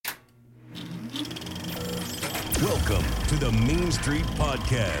Welcome to the Mean Street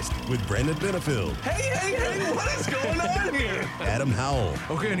Podcast with Brandon Benefield. Hey, what is going on here? Adam Howell.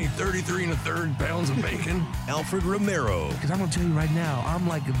 Okay, I need 33 1/3 pounds of bacon. Alfred Romero. Because I'm going to tell you right now, I'm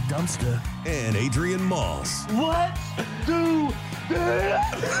like a dumpster. And Adrian Moss. Let's do this!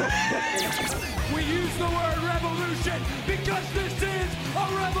 We use the word revolution because this is a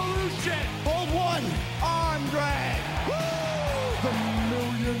revolution. Hold one, arm drag. Woo! The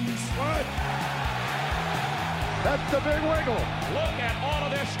millions. What? That's the big wiggle. Look at all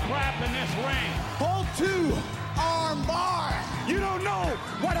of this crap in this ring. Hold two, arm bar. You don't know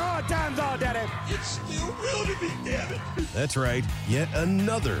what hard times are, Daddy. It's still real to me, damn it. That's right, yet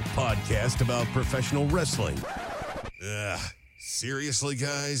another podcast about professional wrestling. Seriously,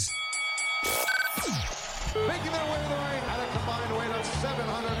 guys? Making their way to the ring at a combined weight of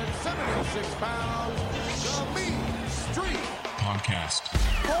 776 pounds, the Mean Street Podcast.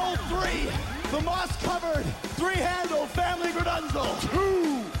 Hold three, the moss-covered, three-handle family Gradunzel.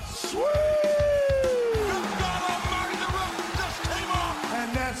 Two, sweet! God almighty, the roof just came off.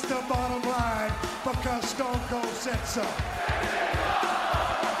 And that's the bottom line, because Stone Cold said so.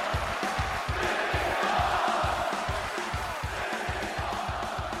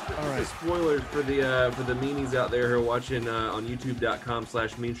 Spoilers for the meanies out there who are watching on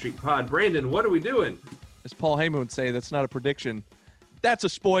youtube.com/Mean Street Pod. Brandon, what are we doing? As Paul Heyman would say, that's not a prediction. That's a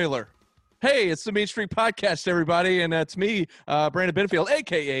spoiler. Hey, it's the Mean Street Podcast, everybody, and that's me, Brandon Benefield,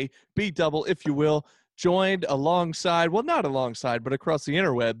 a.k.a. B-Double, if you will, joined alongside, well, not alongside, but across the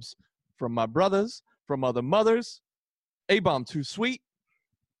interwebs from my brothers, from other mothers, A-Bomb Too Sweet.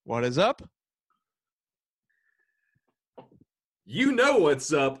 What is up? You know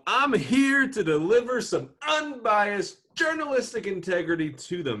what's up. I'm here to deliver some unbiased journalistic integrity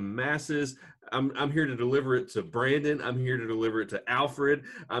to the masses. I'm here to deliver it to Brandon. I'm here to deliver it to Alfred.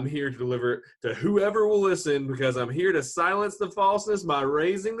 I'm here to deliver it to whoever will listen, because I'm here to silence the falseness by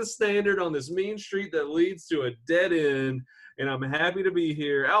raising the standard on this mean street that leads to a dead end. And I'm happy to be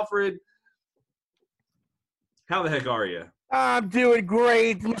here. Alfred, how the heck are you? I'm doing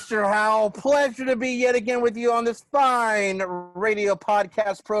great, Mr. Howell. Pleasure to be yet again with you on this fine radio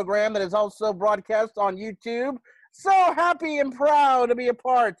podcast program that is also broadcast on YouTube. So happy and proud to be a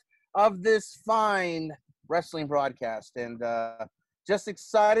part of this fine wrestling broadcast. And just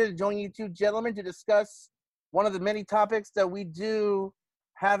excited to join you two gentlemen to discuss one of the many topics that we do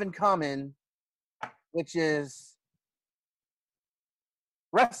have in common, which is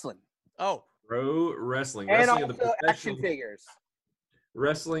wrestling. Oh. Pro wrestling. And wrestling also action figures.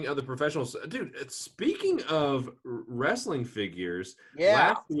 Wrestling of the professionals. Dude, speaking of wrestling figures,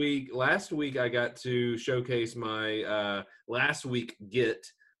 yeah. last week I got to showcase my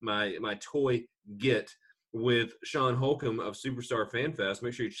my toy get with Sean Holcomb of Superstar Fan Fest.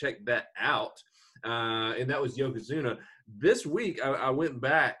 Make sure you check that out. And that was Yokozuna. This week I went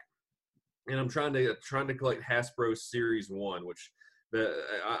back and I'm trying to collect Hasbro Series 1, which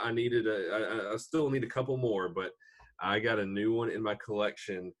I needed. I still need a couple more, but I got a new one in my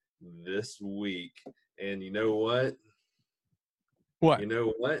collection this week. And you know what? What? You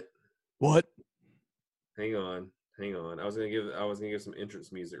know what? What? Hang on. I was gonna give some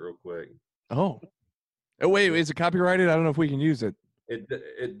entrance music real quick. Oh, wait, is it copyrighted? I don't know if we can use it. It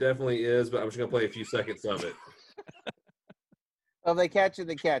definitely is, but I'm just gonna play a few seconds of it. Oh, they catch it,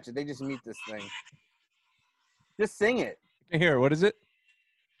 they catch it. They just mute this thing. Just sing it. Here, what is it?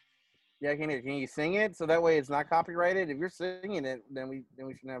 Yeah, I can hear. Can you sing it so that way it's not copyrighted? If you're singing it, then we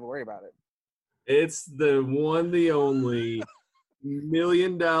shouldn't have to worry about it. It's the one, the only $1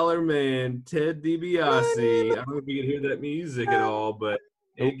 million man, Ted DiBiase. I don't know if you can hear that music at all, but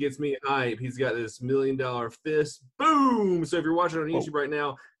it gets me hype. He's got this $1 million fist. Boom! So if you're watching on YouTube right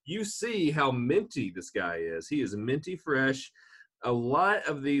now, you see how minty this guy is. He is minty fresh. A lot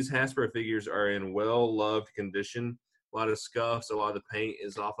of these Hasbro figures are in well-loved condition. A lot of scuffs, a lot of the paint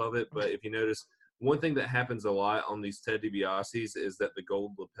is off of it. But if you notice, one thing that happens a lot on these Ted DiBiase's is that the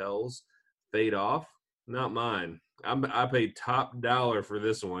gold lapels fade off. Not mine. I paid top dollar for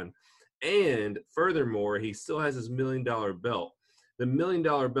this one. And furthermore, he still has his $1 million belt. The $1 million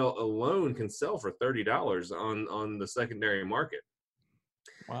belt alone can sell for $30 on the secondary market.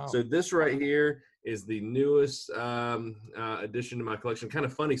 Wow. So this right here is the newest addition to my collection. Kind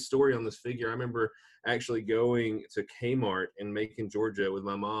of funny story on this figure. I remember actually going to Kmart in Macon, Georgia with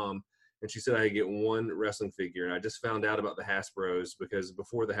my mom, and she said I could get one wrestling figure. And I just found out about the Hasbros, because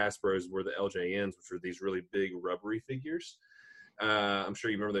before the Hasbros were the LJNs, which were these really big rubbery figures. I'm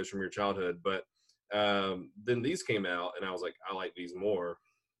sure you remember those from your childhood. But then these came out, and I was like, I like these more.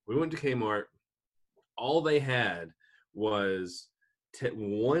 We went to Kmart. All they had was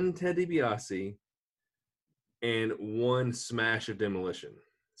one Ted DiBiase, and one smash of demolition.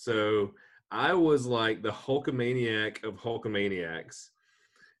 So I was like the Hulkamaniac of Hulkamaniacs.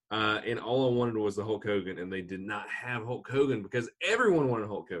 And all I wanted was the Hulk Hogan, and they did not have Hulk Hogan because everyone wanted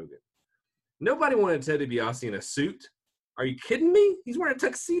Hulk Hogan. Nobody wanted Ted DiBiase in a suit. Are you kidding me? He's wearing a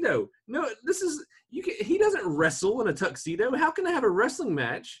tuxedo. No, he doesn't wrestle in a tuxedo. How can I have a wrestling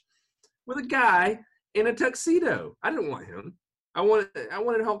match with a guy in a tuxedo? I didn't want him. I wanted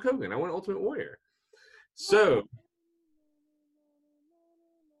Hulk Hogan. I wanted Ultimate Warrior. So,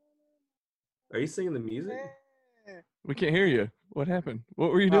 are you singing the music? We can't hear you. What happened?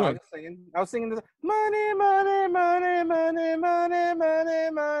 What were you doing? I was singing this. Money, money, money, money, money,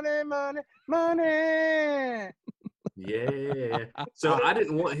 money, money, money, money. Yeah. So I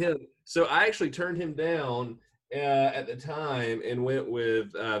didn't want him. So I actually turned him down at the time and went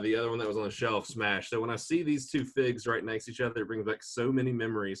with the other one that was on the shelf, Smash. So when I see these two figs right next to each other, it brings back so many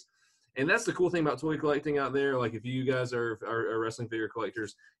memories. And that's the cool thing about toy collecting out there. Like if you guys are wrestling figure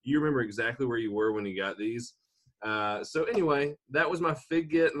collectors, you remember exactly where you were when you got these. So anyway, that was my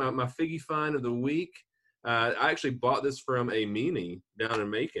my figgy find of the week. I actually bought this from a meanie down in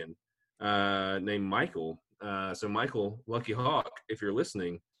Macon named Michael. So Michael, Lucky Hawk, if you're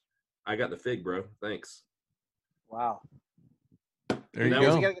listening, I got the fig, bro. Thanks. Wow. There you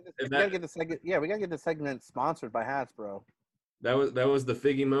go. We gotta get the segment sponsored by Hasbro. That was the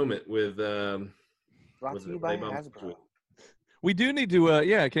figgy moment with Brought to you by Hasbro. We do need to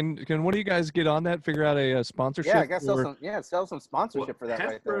can one of you guys get on that, figure out a sponsorship? Yeah, I guess sell some sponsorship for that Hasbro,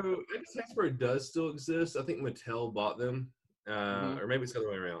 right there. Hasbro does still exist. I think Mattel bought them. Or maybe it's the other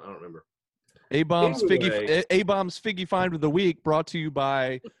way around. I don't remember. A-Bomb's Figgy Find of the Week brought to you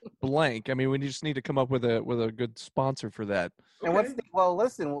by blank. I mean, we just need to come up with a good sponsor for that. And what's the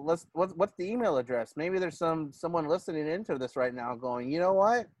email address? Maybe there's someone listening into this right now going, you know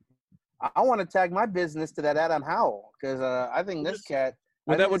what? I want to tag my business to that Adam Howell because I think this cat.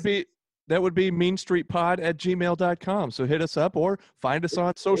 Well, that would be meanstreetpod@gmail.com. So hit us up or find us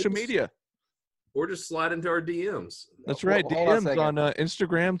on social media. Or just slide into our DMs. That's right. DMs on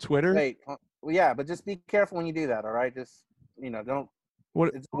Instagram, Twitter. Wait, yeah, but just be careful when you do that. All right, just don't.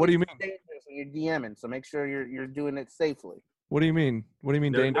 What do you mean? Dangerous when you're DMing, so make sure you're doing it safely. What do you mean? What do you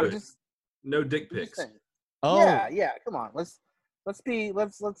mean dangerous? No dick pics. Oh, yeah. Come on, let's not be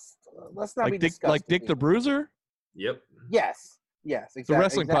disgusting. Like Dick the Bruiser. Yep. Yes, exactly. The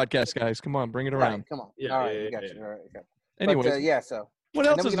wrestling podcast, guys. Come on, bring it around. Right, come on. Yeah, all right, yeah, got yeah. you. All right, okay. Anyway, so what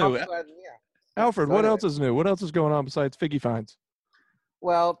else is new? Alfred, what else is new? What else is going on besides Figgy Finds?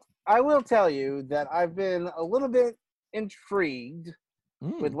 Well, I will tell you that I've been a little bit intrigued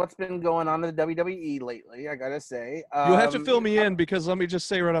with what's been going on in the WWE lately, I gotta say. You'll have to fill me in because let me just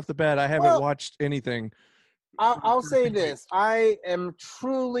say right off the bat, I haven't watched anything. I'll say this. I am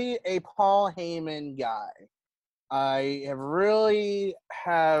truly a Paul Heyman guy. I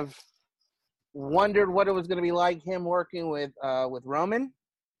have wondered what it was going to be like him working with Roman.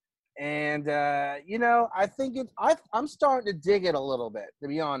 And, I think I'm starting to dig it a little bit, to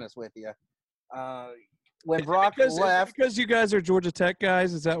be honest with you. When Brock left. Because you guys are Georgia Tech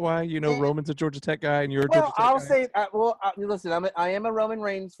guys, is that why? Roman's a Georgia Tech guy and you're a Georgia Tech guy? Listen, I am a Roman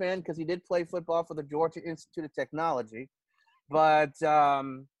Reigns fan because he did play football for the Georgia Institute of Technology. But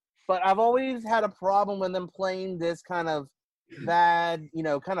I've always had a problem with them playing this kind of bad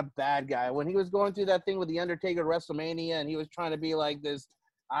guy. When he was going through that thing with The Undertaker at WrestleMania and he was trying to be like this,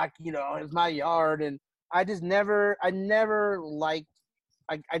 it's my yard. And I just never liked,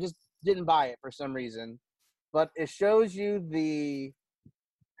 I just didn't buy it for some reason. But it shows you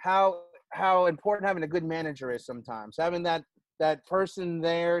how important having a good manager is sometimes. Having that person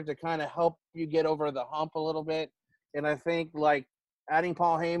there to kind of help you get over the hump a little bit. And I think like adding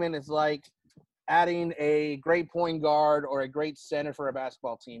Paul Heyman is like adding a great point guard or a great center for a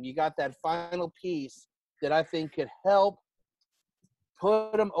basketball team. You got that final piece that I think could help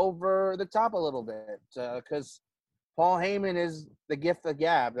put them over the top a little bit because Paul Heyman is the gift of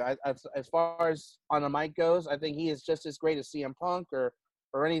gab. As far as on the mic goes, I think he is just as great as CM Punk or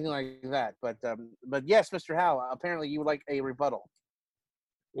anything like that. But yes, Mr. Howe, apparently you would like a rebuttal.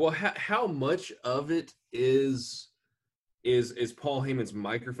 Well, how much of it is Paul Heyman's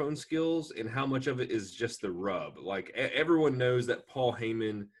microphone skills, and how much of it is just the rub? Like everyone knows that Paul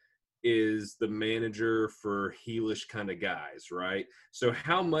Heyman is the manager for heelish kind of guys, right? So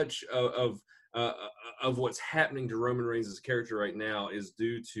how much of what's happening to Roman Reigns' character right now is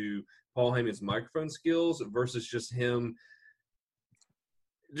due to Paul Heyman's microphone skills versus just him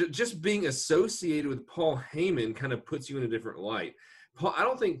just being associated with Paul Heyman kind of puts you in a different light. I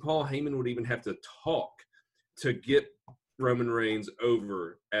don't think Paul Heyman would even have to talk to get Roman Reigns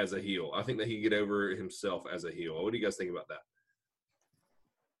over as a heel. I think that he could get over himself as a heel. What do you guys think about that?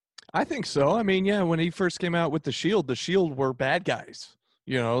 I think so. I mean, yeah, when he first came out with the Shield were bad guys.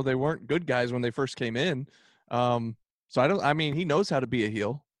 You know, they weren't good guys when they first came in. I mean, he knows how to be a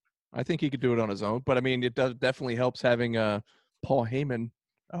heel. I think he could do it on his own. But, I mean, it definitely helps having Paul Heyman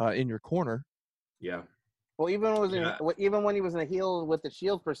in your corner. Yeah. Well, even when he was in a heel with the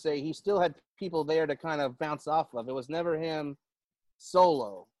Shield per se, he still had people there to kind of bounce off of. It was never him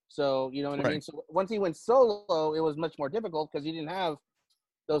solo. So, you know what I mean? So once he went solo, it was much more difficult because he didn't have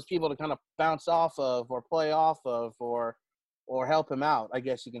those people to kind of bounce off of or play off of or help him out, I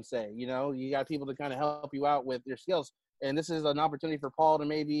guess you can say. You know, you got people to kind of help you out with your skills. And this is an opportunity for Paul to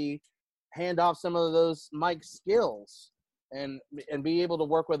maybe hand off some of those Mike skills and be able to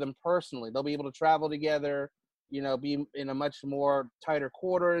work with him personally. They'll be able to travel together, you know, be in a much more tighter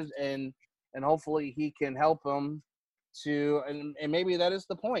quarters, and hopefully he can help him to, and maybe that is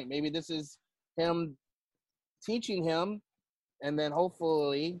the point. Maybe this is him teaching him, and then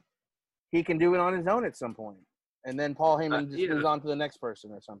hopefully he can do it on his own at some point. And then Paul Heyman just moves on to the next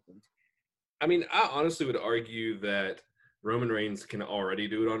person or something. I mean, I honestly would argue that Roman Reigns can already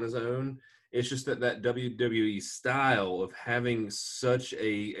do it on his own. It's just that WWE style of having such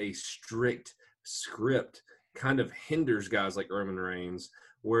a strict script kind of hinders guys like Roman Reigns,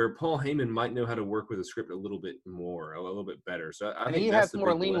 where Paul Heyman might know how to work with a script a little bit more, a little bit better. So I think he has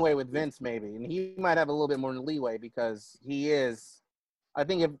more leeway with Vince, maybe, and he might have a little bit more leeway because he is. I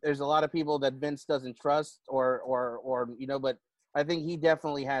think if there's a lot of people that Vince doesn't trust, or you know, but I think he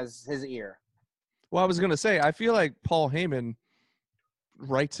definitely has his ear. Well, I was going to say, I feel like Paul Heyman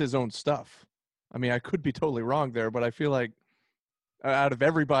writes his own stuff. I mean, I could be totally wrong there, but I feel like out of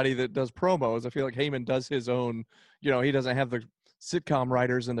everybody that does promos, I feel like Heyman does his own, you know, he doesn't have the sitcom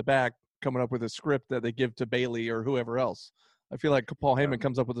writers in the back coming up with a script that they give to Bailey or whoever else. I feel like Paul Heyman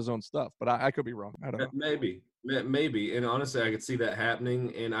comes up with his own stuff, but I could be wrong. I don't know. Maybe. And honestly, I could see that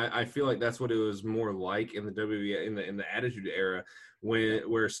happening. And I feel like that's what it was more like in the WWE, in the Attitude Era,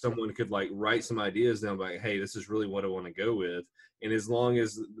 where someone could like write some ideas down, like, hey, this is really what I want to go with. And as long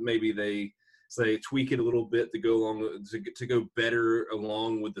as maybe they say tweak it a little bit to go along to go better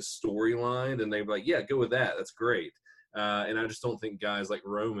along with the storyline, then they're like, yeah, go with that. That's great. And I just don't think guys like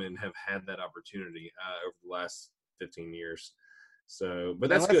Roman have had that opportunity over the last 15 years. So, but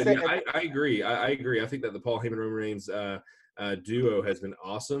that's good. Yeah, I agree. I agree. I think that the Paul Heyman Roman Reigns duo has been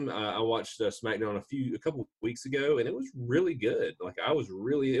awesome. I watched SmackDown a couple weeks ago, and it was really good. Like it was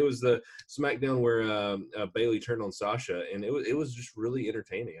the SmackDown where Bailey turned on Sasha, and it was just really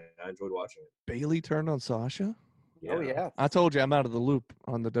entertaining. I enjoyed watching it. Bailey turned on Sasha? Yeah. Oh yeah. I told you I'm out of the loop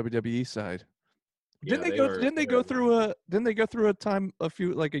on the WWE side. Didn't they go through a time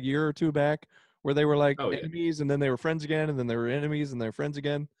like a year or two back where they were like enemies, and then they were friends again, and then they were enemies, and they were friends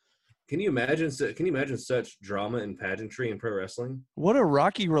again? Can you imagine such drama and pageantry in pro wrestling? What a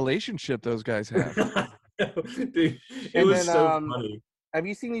rocky relationship those guys have. Dude, it was so funny. Have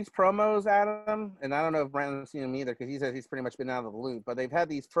you seen these promos, Adam? And I don't know if Brandon's seen them either, because he says he's pretty much been out of the loop. But they've had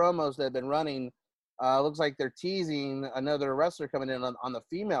these promos that have been running. Looks like they're teasing another wrestler coming in on the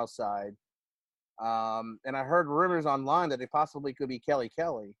female side. And I heard rumors online that it possibly could be Kelly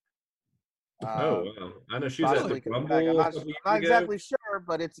Kelly. Wow! I know she's at the Rumble. I'm not exactly sure,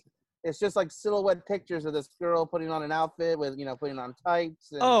 but it's just like silhouette pictures of this girl putting on an outfit with, you know, putting on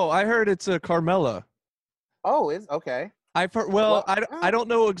tights. And... Oh, I heard it's a Carmella. Oh, is okay. I've heard. I don't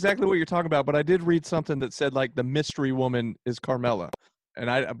know exactly what you're talking about, but I did read something that said like the mystery woman is Carmella,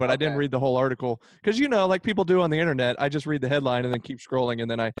 and I didn't read the whole article because, you know, like people do on the internet. I just read the headline and then keep scrolling, and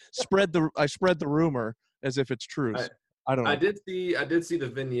then I spread the rumor as if it's true. I don't know. I did see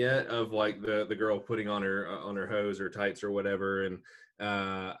the vignette of like the girl putting on her hose or tights or whatever, and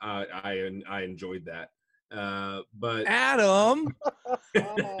I enjoyed that. But Adam,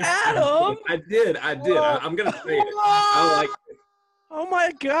 I did. I'm gonna say it. I liked it. Oh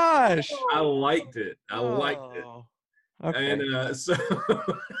my gosh! I liked it. Okay. And so.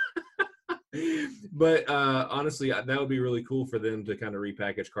 But honestly, that would be really cool for them to kind of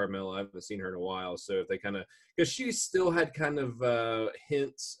repackage Carmella. I haven't seen her in a while, so if they kind of, because she still had kind of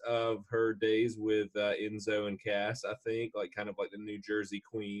hints of her days with Enzo and Cass, I think, like kind of like the New Jersey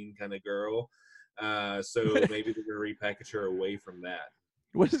Queen kind of girl. So maybe they're gonna repackage her away from that.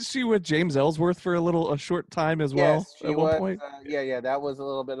 Wasn't she with James Ellsworth for a short time as well? Yes, she was. Yeah, that was a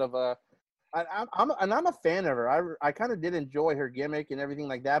little bit of a. I'm a fan of her. I kind of did enjoy her gimmick and everything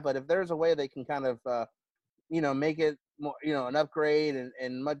like that. But if there's a way they can kind of, make it more, an upgrade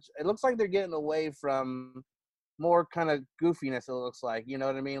and much, it looks like they're getting away from more kind of goofiness. It looks like, you know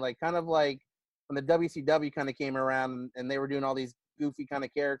what I mean? Like kind of like when the WCW kind of came around and they were doing all these goofy kind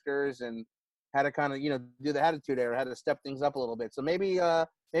of characters and had to kind of, do the Attitude Era, had to step things up a little bit. So maybe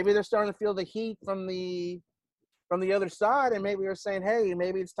they're starting to feel the heat from the other side, and maybe they're saying, hey,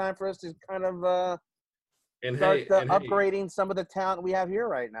 maybe it's time for us to kind of start upgrading some of the talent we have here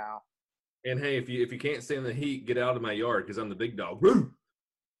right now. And hey, if you can't stand the heat, get out of my yard because I'm the big dog.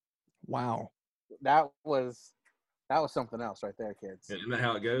 Wow. That was something else right there, kids. Isn't that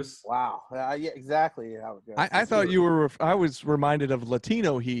how it goes? Wow. Yeah, exactly how it goes. I thought you were. I was reminded of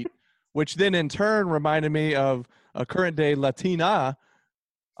Latino heat, which then in turn reminded me of a current day Latina,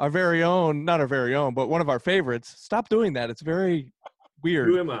 our very own, not our very own, but one of our favorites. Stop doing that. It's very weird.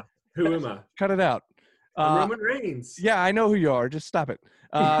 Who am I? Cut it out. Roman Reigns. Yeah, I know who you are. Just stop it.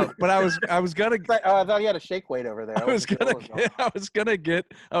 But I was gonna. I thought you had a shake weight over there. I was gonna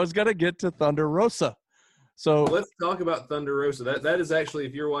get to Thunder Rosa. So let's talk about Thunder Rosa. That is actually,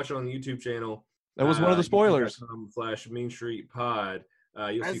 if you're watching on the YouTube channel, that was one of the spoilers. /Mean Street Pod.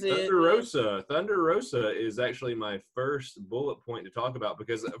 You'll see Thunder Rosa. Thunder Rosa is actually my first bullet point to talk about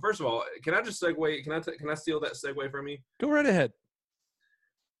because, first of all, can I just segue? Can I steal that segue from you? Go right ahead.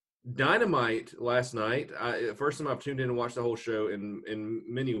 Dynamite last night, first time I've tuned in and watched the whole show in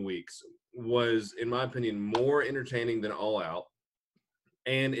many weeks, was, in my opinion, more entertaining than All Out.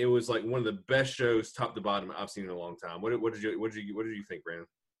 And it was like one of the best shows, top to bottom, I've seen in a long time. What did you think, Brandon?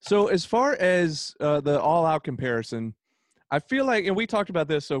 So as far as the All Out comparison, I feel like, and we talked about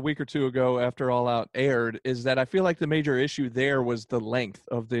this a week or two ago after All Out aired, is that I feel like the major issue there was the length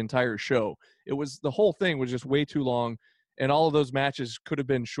of the entire show. The whole thing was just way too long, and all of those matches could have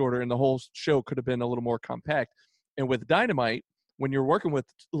been shorter, and the whole show could have been a little more compact. And with Dynamite, when you're working with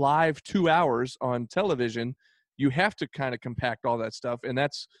live 2 hours on television, you have to kind of compact all that stuff, and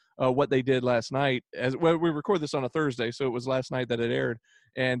that's what they did last night. We record this on a Thursday, so it was last night that it aired,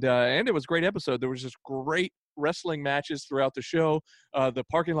 and it was a great episode. There was just great wrestling matches throughout the show. The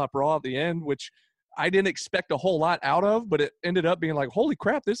parking lot brawl at the end, which I didn't expect a whole lot out of, but it ended up being like, holy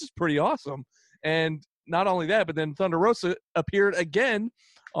crap, this is pretty awesome. And not only that, but then Thunder Rosa appeared again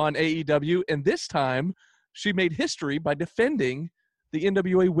on AEW, and this time she made history by defending the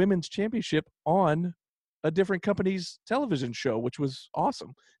NWA Women's Championship on a different company's television show, which was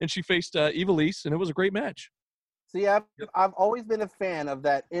awesome. And she faced Ivelisse, and it was a great match. See, I've always been a fan of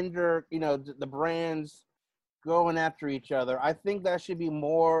that the brands going after each other. I think that should be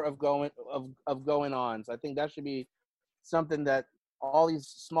more of going on. So I think that should be something that all these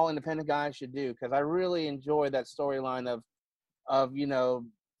small independent guys should do, because I really enjoy that storyline of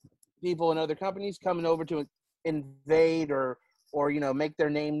people in other companies coming over to invade or make their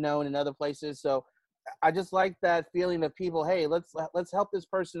name known in other places. So I just like that feeling of people, hey, let's help this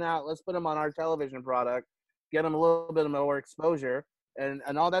person out. Let's put them on our television product, get them a little bit more exposure. And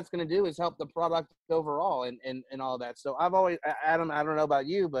all that's going to do is help the product overall and all that. So I've always, Adam, I don't know about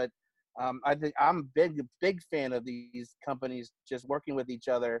you, but I think I'm a big fan of these companies just working with each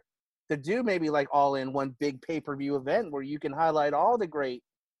other to do maybe like all in one big pay-per-view event where you can highlight all the great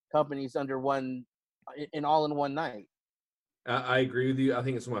companies under one night. I agree with you. I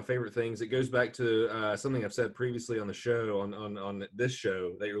think it's one of my favorite things. It goes back to something I've said previously on the show, on this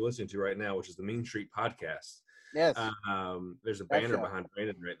show that you're listening to right now, which is the Mean Street Podcast. Yes. There's a banner behind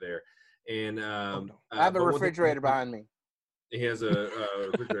Brandon right there. And I have a refrigerator behind me. He has a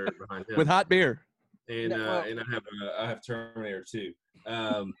refrigerator behind him. With hot beer. And I have Terminator too.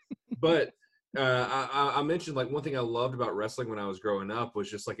 But I mentioned, like, one thing I loved about wrestling when I was growing up was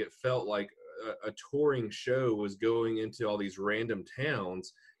just like it felt like a touring show was going into all these random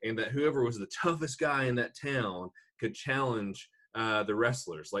towns, and that whoever was the toughest guy in that town could challenge the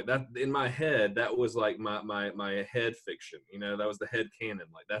wrestlers. Like that, in my head, that was like my head fiction. That was the head canon.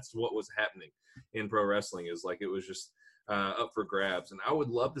 Like that's what was happening in pro wrestling, is like it was just up for grabs. And I would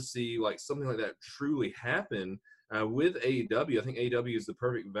love to see like something like that truly happen with AEW. I think AEW is the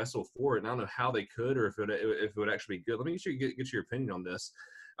perfect vessel for it. And I don't know how they could, or if it would actually be good. Let me get your opinion on this.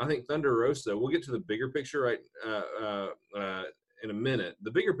 I think Thunder Rosa, we'll get to the bigger picture in a minute.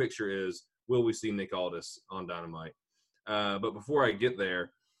 The bigger picture is, will we see Nick Aldis on Dynamite? But before I get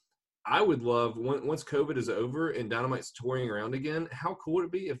there, I would love, once COVID is over and Dynamite's touring around again, how cool would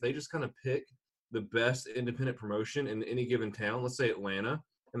it be if they just kind of pick the best independent promotion in any given town, let's say Atlanta,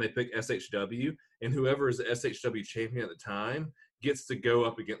 and they pick SHW, and whoever is the SHW champion at the time gets to go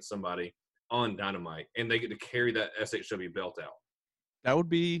up against somebody on Dynamite, and they get to carry that SHW belt out. That would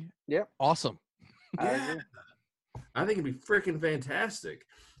be awesome. Yeah. I think it'd be freaking fantastic.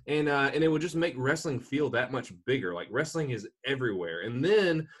 And it would just make wrestling feel that much bigger. Like wrestling is everywhere. And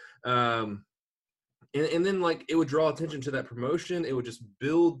then And then like it would draw attention to that promotion. It would just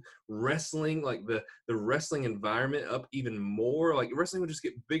build wrestling, like the wrestling environment up even more. Like wrestling would just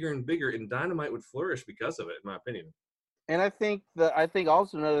get bigger and bigger, and Dynamite would flourish because of it, in my opinion. And I think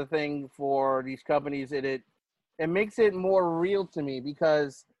also another thing for these companies, it makes it more real to me,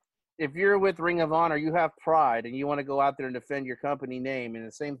 because if you're with Ring of Honor, you have pride and you want to go out there and defend your company name. And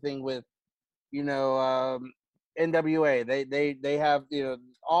the same thing with, NWA. They have,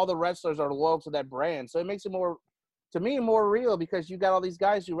 all the wrestlers are loyal to that brand. So it makes it more real, because you got all these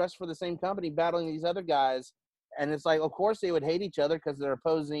guys who wrestle for the same company battling these other guys. And it's like, of course they would hate each other because they're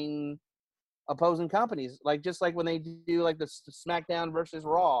opposing companies. Like, just like when they do like the SmackDown versus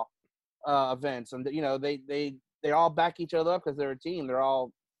Raw events, and they all back each other up because they're a team. They're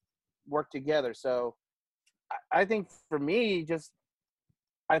all work together. So I think for me,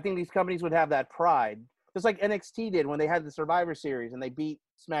 I think these companies would have that pride, just like NXT did when they had the Survivor Series and they beat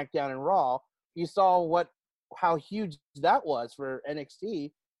SmackDown and Raw. You saw how huge that was for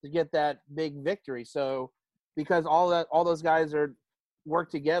NXT to get that big victory. So because all those guys work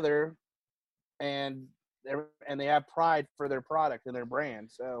together, and they have pride for their product and their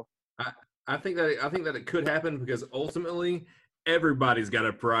brand. So I think that it could happen, because ultimately everybody's got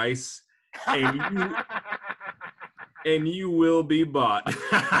a price, and you will be bought.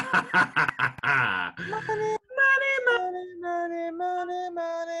 Money.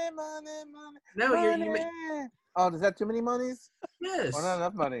 No, oh, is that too many monies? Yes. Or not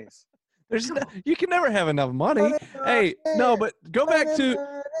enough monies? You can never have enough money. Hey, no, but go back to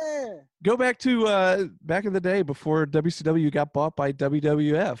back in the day before WCW got bought by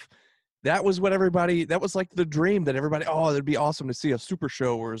WWF. That was that was like the dream that everybody, it'd be awesome to see a super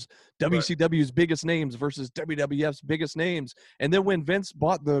show where it's WCW's biggest names versus WWF's biggest names. And then when Vince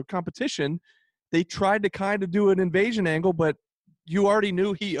bought the competition, they tried to kind of do an invasion angle, but you already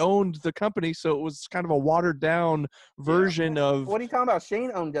knew he owned the company, so it was kind of a watered-down version of... What are you talking about?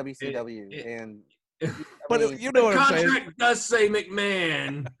 Shane owned WCW. But you know what I'm saying. The contract does say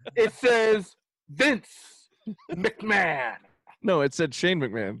McMahon. It says Vince McMahon. No, it said Shane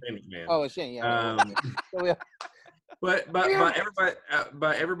McMahon. Oh, it's Shane, yeah. But by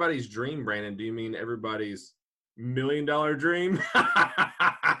everybody's dream, Brandon, do you mean everybody's $1 million dream?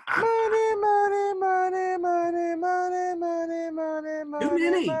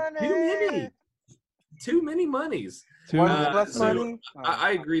 Money. Too many monies.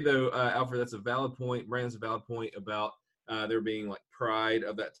 I agree, though, Alfred. That's a valid point. Brandon's a valid point about there being like pride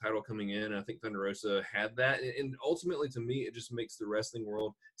of that title coming in. And I think Thunder Rosa had that, and ultimately, to me, it just makes the wrestling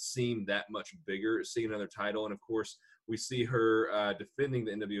world seem that much bigger. Seeing another title, and of course, we see her defending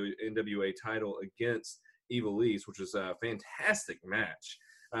the NWA title against Ivelisse, which was a fantastic match.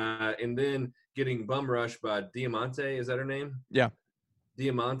 And then getting bum rushed by Diamante, is that her name? Yeah.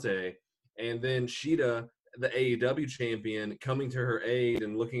 Diamante. And then Shida, the AEW champion, coming to her aid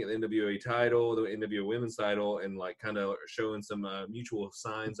and looking at the NWA title, the NWA women's title, and like kind of showing some mutual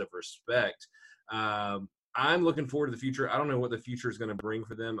signs of respect. I'm looking forward to the future. I don't know what the future is going to bring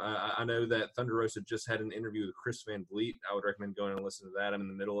for them. I know that Thunder Rosa just had an interview with Chris Van Vliet. I would recommend going and listening to that. I'm in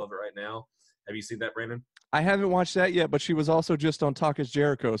the middle of it right now. Have you seen that, Brandon? I haven't watched that yet, but she was also just on Talk is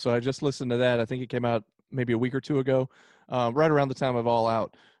Jericho, so I just listened to that. I think it came out maybe a week or two ago, right around the time of All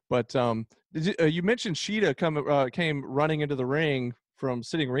Out. But you mentioned Shida came running into the ring from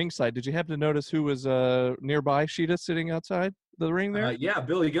sitting ringside. Did you happen to notice who was nearby Shida sitting outside the ring there? Yeah,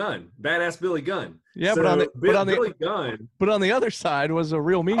 Billy Gunn. Badass Billy Gunn. Yeah, so, but on the other side was a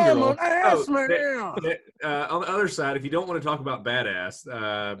real mean girl. On the other side, if you don't want to talk about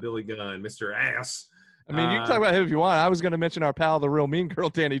badass, Billy Gunn, Mr. Ass. I mean, you can talk about him if you want. I was going to mention our pal, the real mean girl,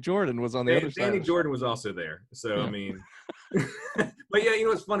 Danny Jordan, was on the other side. Danny Jordan was also there. So, yeah. I mean, but yeah, you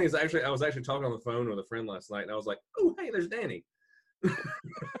know what's funny is I was actually talking on the phone with a friend last night, and I was like, oh, hey, there's Danny. Are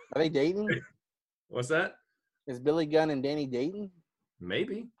they dating? What's that? Is Billy Gunn and Danny dating?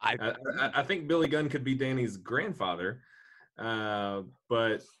 Maybe. I think Billy Gunn could be Danny's grandfather,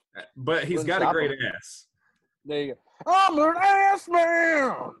 but he's got a great ass. There you go. I'm an ass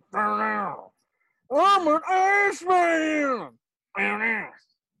man. I'm an ass man.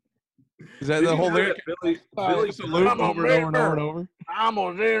 Is that the whole lyric? Billy salute over and over. I'm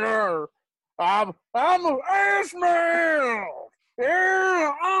a dinner. I'm an ass man.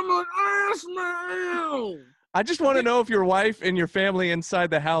 Yeah, I'm an ass man. I just want to know if your wife and your family inside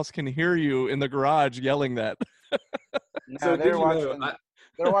the house can hear you in the garage yelling that. No, so they're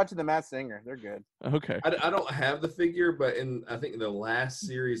watching The Masked Singer. They're good. Okay. I don't have the figure, but I think in the last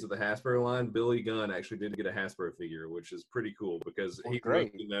series of the Hasbro line, Billy Gunn actually did get a Hasbro figure, which is pretty cool because he's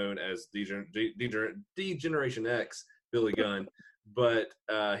known as D-Generation X, Billy Gunn. but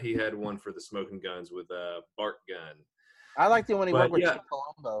he had one for the Smoking Guns with Bart Gunn. I liked it when he worked with yeah. Chuck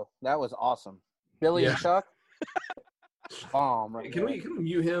Colombo. That was awesome. Billy and Chuck. Bomb. Right Can we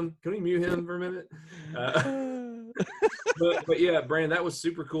mute him? Can we mute him for a minute? But yeah, Brandon, that was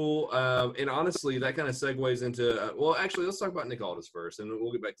super cool. And honestly, that kind of segues into well, actually, let's talk about Nick Aldis first, and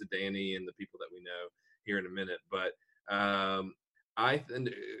we'll get back to Danny and the people that we know here in a minute. But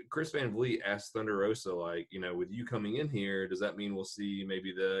Chris Van Vliet asked Thunder Rosa, like, you know, with you coming in here, does that mean we'll see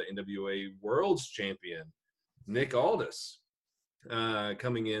maybe the NWA World's Champion Nick Aldis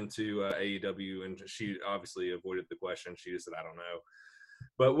coming into AEW? And she obviously avoided the question. She just said, I don't know.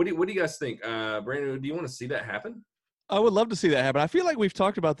 But what do you guys think? Brandon, do you want to see that happen? I would love to see that happen. I feel like we've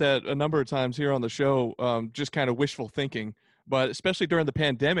talked about that a number of times here on the show, just kind of wishful thinking. But especially during the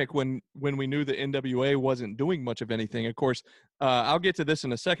pandemic when we knew the NWA wasn't doing much of anything. Of course, I'll get to this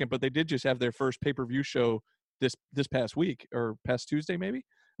in a second, but they did just have their first pay-per-view show this past week, or past Tuesday maybe,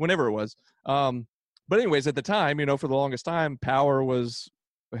 whenever it was. But anyways, at the time, you know, for the longest time, Power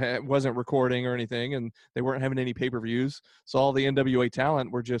wasn't recording or anything, and they weren't having any pay-per-views. So all the NWA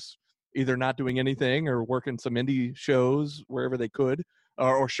talent were just either not doing anything or working some indie shows wherever they could,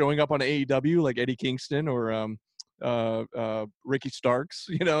 or showing up on AEW like Eddie Kingston or Ricky Starks.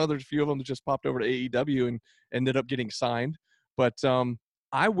 You know, there's a few of them that just popped over to AEW and ended up getting signed. But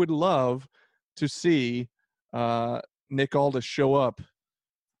I would love to see Nick Aldis show up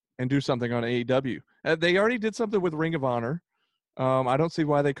and do something on AEW. They already did something with Ring of Honor. I don't see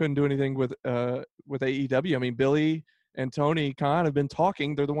why they couldn't do anything with AEW. I mean, Billy and Tony Khan have been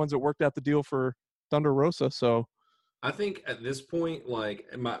talking. They're the ones that worked out the deal for Thunder Rosa. So I think at this point, like,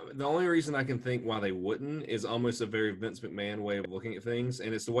 the only reason I can think why they wouldn't is almost a very Vince McMahon way of looking at things,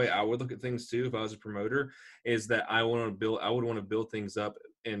 and it's the way I would look at things too if I was a promoter. Is that I would want to build things up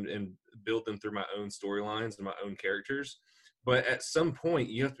and build them through my own storylines and my own characters. But at some point,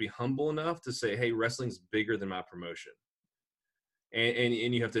 you have to be humble enough to say, "Hey, wrestling's bigger than my promotion." And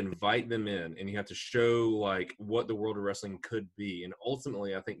you have to invite them in, and you have to show like what the world of wrestling could be. And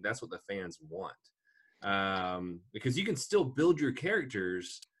ultimately, I think that's what the fans want, because you can still build your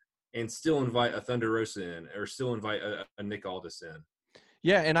characters and still invite a Thunder Rosa in, or still invite a Nick Aldis in.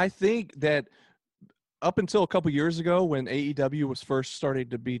 Yeah, and I think that up until a couple years ago, when AEW was first starting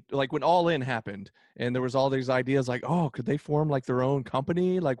to be like, when All In happened, and there was all these ideas like, oh, could they form like their own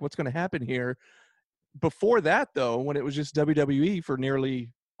company? Like, what's going to happen here? Before that, though, when it was just WWE for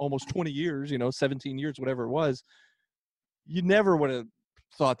nearly almost 20 years, 17 years, whatever it was, you never would have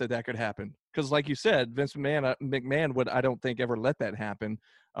thought that could happen. Because like you said, Vince McMahon would, I don't think, ever let that happen,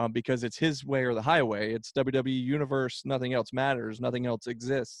 because it's his way or the highway. It's WWE Universe. Nothing else matters. Nothing else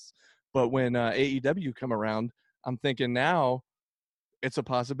exists. But when AEW come around, I'm thinking now it's a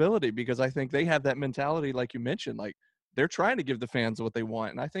possibility, because I think they have that mentality, like you mentioned, like, they're trying to give the fans what they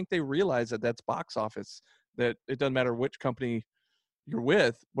want. And I think they realize that that's box office, that it doesn't matter which company you're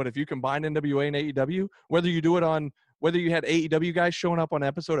with, but if you combine NWA and AEW, whether you had AEW guys showing up on an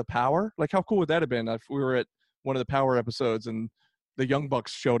episode of Power, like how cool would that have been if we were at one of the Power episodes and the Young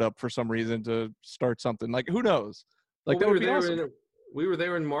Bucks showed up for some reason to start something? Like, who knows? Like, that would be awesome. We were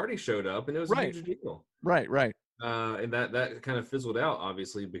there when Marty showed up, and it was a huge deal. Right. And that kind of fizzled out,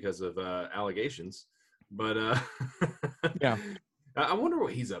 obviously, because of allegations. But yeah, I wonder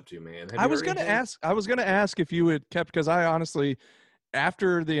what he's up to, man. I was going to ask if you had kept, because I honestly,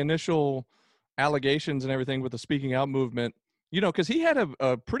 after the initial allegations and everything with the speaking out movement, because he had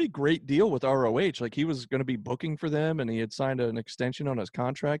a pretty great deal with ROH. Like, he was going to be booking for them, and he had signed an extension on his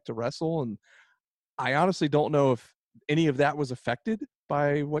contract to wrestle. And I honestly don't know if any of that was affected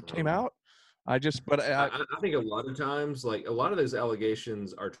by what came out. I think a lot of times, like, a lot of those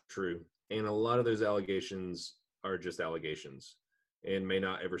allegations are true. And a lot of those allegations are just allegations and may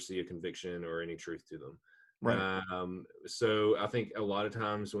not ever see a conviction or any truth to them. Right. So I think a lot of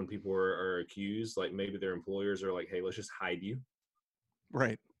times when people are accused, like, maybe their employers are like, hey, let's just hide you.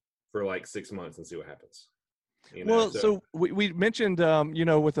 Right. For like 6 months and see what happens. So we mentioned,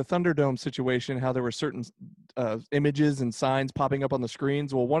 with the Thunderdome situation, how there were certain images and signs popping up on the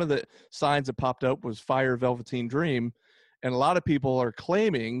screens. Well, one of the signs that popped up was Fire Velveteen Dream. And a lot of people are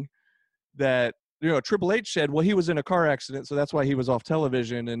claiming that, Triple H said, well, he was in a car accident, so that's why he was off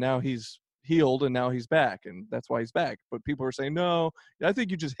television, and now he's healed, and now he's back, and that's why he's back. But people are saying, no, I think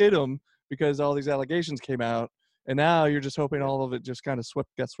you just hit him because all these allegations came out, and now you're just hoping all of it just kind of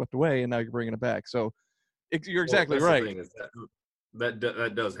got swept away, and now you're bringing it back. So you're exactly right.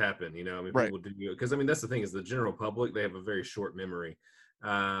 That does happen, people do, because that's the thing, is the general public, they have a very short memory.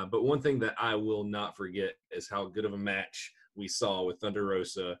 But one thing that I will not forget is how good of a match we saw with Thunder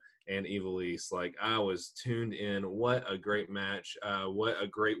Rosa and Ivelisse. Like, I was tuned in. What a great match. What a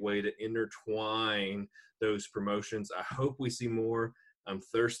great way to intertwine those promotions. I hope we see more. I'm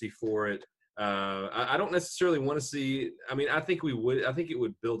thirsty for it. I don't necessarily want to see. I mean, I think we would. I think it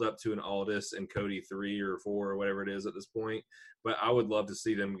would build up to an Aldis and Cody 3 or 4 or whatever it is at this point. But I would love to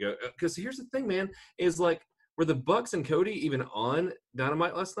see them go. Because here's the thing, man, is like, were the Bucks and Cody even on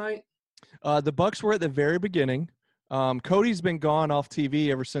Dynamite last night? The Bucks were at the very beginning. Cody's been gone off TV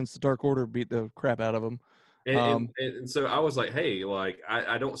ever since the Dark Order beat the crap out of him. And so I was like, hey, like,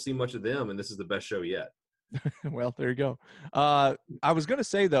 I don't see much of them, and this is the best show yet. Well, there you go. I was going to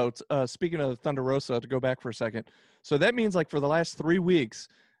say, though, speaking of Thunder Rosa, to go back for a second. So that means, like, for the last 3 weeks,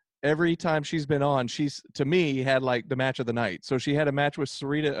 every time she's been on, she's, to me, had, like, the match of the night. So she had a match with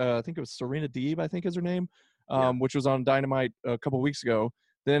Serena, I think it was Serena Deeb, I think is her name, which was on Dynamite a couple weeks ago.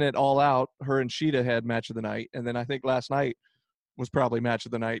 Then at All Out, her and Sheeta had match of the night. And then I think last night was probably match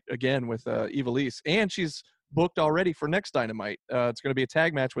of the night again with Ivelisse. And she's booked already for next Dynamite. It's going to be a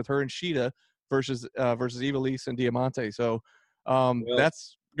tag match with her and Sheeta versus Ivelisse and Diamante. So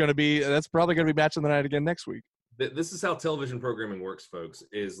that's probably going to be match of the night again next week. This is how television programming works, folks,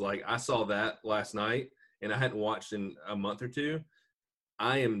 is like, I saw that last night and I hadn't watched in a month or two.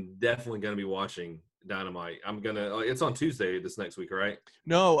 I am definitely going to be watching Dynamite. It's on Tuesday this next week, right?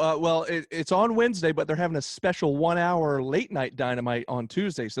 No, well, it's on Wednesday, but they're having a special 1 hour late night Dynamite on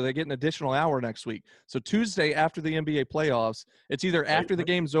Tuesday. So they get an additional hour next week. So Tuesday after the NBA playoffs, it's either after the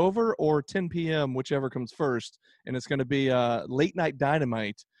game's over or 10 p.m., whichever comes first. And it's going to be late night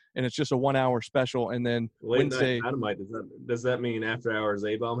Dynamite. And it's just a 1 hour special. And then Wednesday. Night Dynamite, does that mean after hours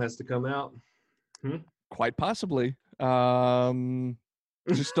A-Bomb has to come out? Quite possibly.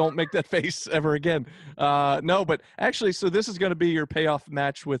 Just don't make that face ever again. No, but actually, so this is going to be your payoff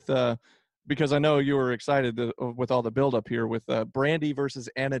match with, because I know you were excited with all the buildup here with Brandy versus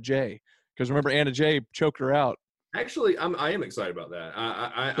Anna Jay. Because remember, Anna Jay choked her out. Actually, I am excited about that.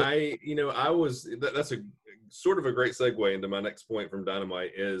 That's a sort of a great segue into my next point from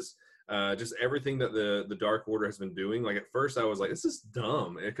Dynamite is just everything that the Dark Order has been doing. Like, at first I was like, this is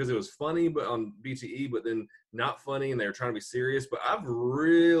dumb, because it was funny, but on BTE, but then not funny, and they were trying to be serious. But I've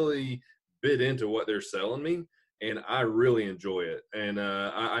really bit into what they're selling me, and I really enjoy it. And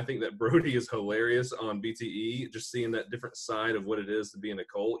I think that Brody is hilarious on BTE, just seeing that different side of what it is to be in a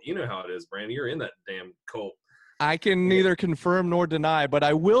cult. You know how it is, Brandon. You're in that damn cult. I can neither confirm nor deny, but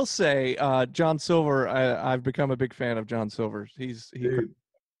I will say John Silver, I've become a big fan of John Silver. Dude,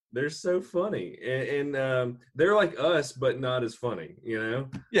 they're so funny. And they're like us, but not as funny, you know?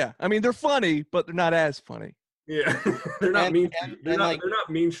 Yeah. I mean, they're funny, but they're not as funny. Yeah. They're not they're not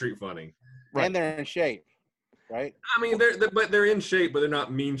Mean Street funny. Right. And they're in shape, right? I mean, they're in shape, but they're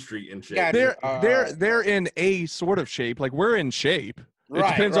not Mean Street in shape. Yeah, they're in a sort of shape. Like, we're in shape. It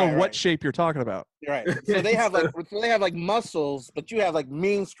depends on what shape you're talking about. Right. So they have like muscles, but you have like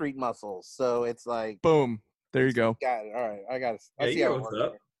Mean Street muscles. So it's like boom. There you go. Got it. All right. I got it. Yeah, you know what's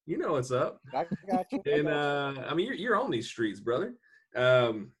up. You know what's up. I got you. And I mean, you're on these streets, brother.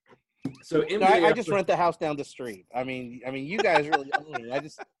 So I just rent the house down the street. I mean, you guys really own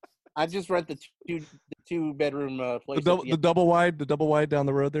it. I just rent the two bedroom place. The double wide down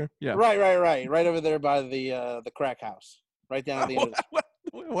the road there. Yeah. Right over there by the crack house. Right down at the end.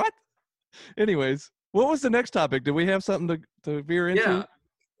 What? Anyways, what was the next topic? Did we have something to veer into? Yeah.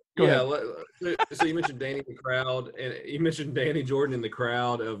 Go ahead. So you mentioned Danny in the crowd, and you mentioned Danny Jordan in the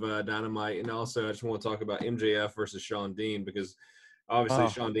crowd of Dynamite, and also I just want to talk about MJF versus Sean Dean, because obviously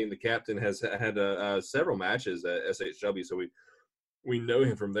Sean Dean, the captain, has had several matches at SHW, so we know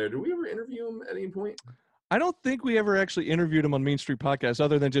him from there. Did we ever interview him at any point? I don't think we ever actually interviewed him on Mean Street Podcast,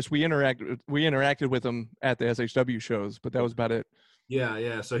 other than just we interacted with him at the SHW shows, but that was about it.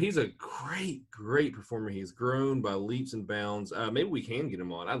 Yeah. So he's a great performer. He's grown by leaps and bounds. Maybe we can get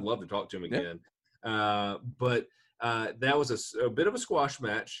him on. I'd love to talk to him again. Yeah. But that was a bit of a squash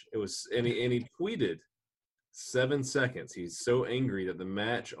match. It was, and he tweeted 7 seconds. He's so angry that the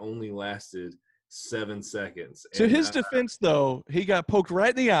match only lasted 7 seconds. To his defense, though, he got poked right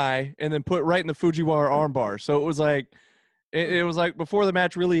in the eye and then put right in the Fujiwara armbar. So it was like, before the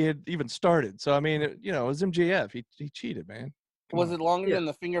match really had even started. So I mean, it was MJF. He cheated, man. Was it longer than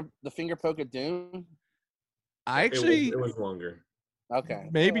the finger poke at Doom? It was longer. Okay,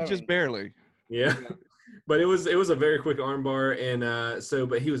 maybe just barely. Yeah. But it was a very quick armbar, and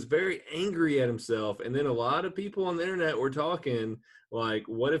but he was very angry at himself. And then a lot of people on the internet were talking like,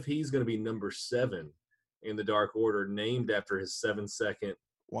 what if he's going to be number 7 in the Dark Order, named after his 7-second?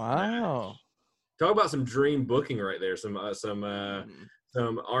 Wow! Match. Talk about some dream booking right there. Some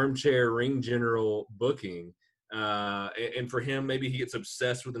armchair ring general booking. And for him, maybe he gets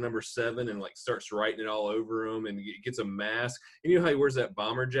obsessed with the number 7 and like starts writing it all over him and gets a mask. And you know how he wears that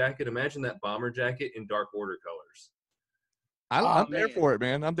bomber jacket? Imagine that bomber jacket in Dark Order colors. I'm there for it,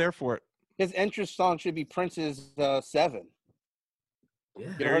 man. I'm there for it. His entrance song should be Prince's 7. Yeah,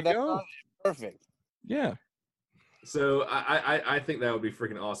 You there heard you that go. song? Perfect. Yeah. So I think that would be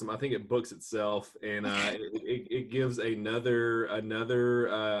freaking awesome. I think it books itself, and it gives another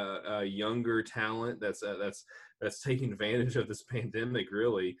younger talent that's taking advantage of this pandemic,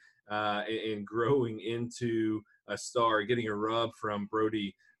 really, and growing into a star, getting a rub from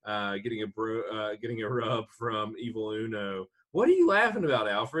Brody, getting a rub from Evil Uno. What are you laughing about,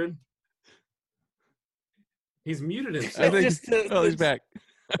 Alfred? He's muted himself. He's back.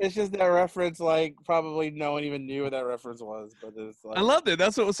 It's just that reference, like, probably no one even knew what that reference was, but it's like, I loved it.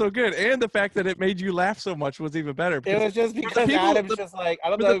 That's what was so good. And the fact that it made you laugh so much was even better. it was just because Adam's just like, I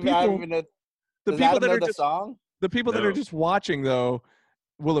don't know if Adam even knows. The Does people Adam that know are the just song? the people that No. are just watching though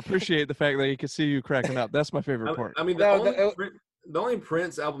will appreciate the fact that you can see you cracking up. That's my favorite part. I mean, No, the only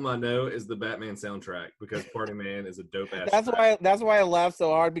Prince album I know is the Batman soundtrack because Party Man is a dope ass. That's why I laughed so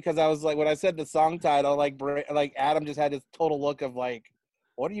hard, because I was like, when I said the song title, like Adam just had this total look of like,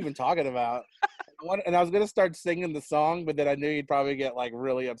 what are you even talking about? And I was gonna start singing the song, but then I knew he'd probably get like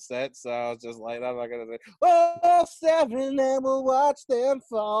really upset, so I was just like, I'm not gonna say, "Oh, 7 and we'll watch them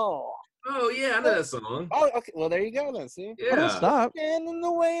fall." Oh yeah, I know that song. Oh, okay. Well, there you go then. See, Yeah. Stop. stand in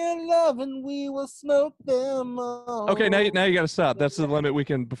the way of love, and we will smoke them all. Okay, now you got to stop. That's the limit we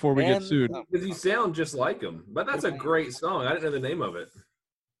can before we get And- sued. Because you sound just like him. But that's a great song. I didn't know the name of it.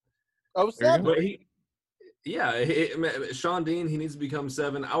 Oh, There you 7. But Sean Dean, he needs to become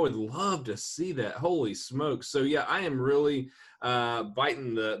 7. I would love to see that. Holy smokes! So yeah, I am really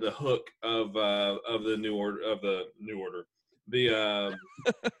biting the hook of the new order. The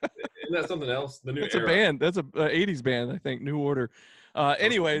isn't that something else? The new It's era. a band. That's a 80s band, I think. New Order.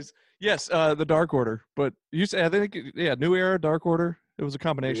 Anyways, yes, the Dark Order. But you said, I think, yeah, New Era, Dark Order. It was a The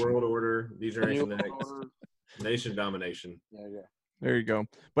combination. World Order, Generation New X, Order. Nation Domination. Yeah, yeah. There you go.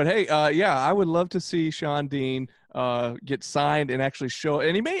 But hey, yeah, I would love to see Sean Dean get signed and actually show.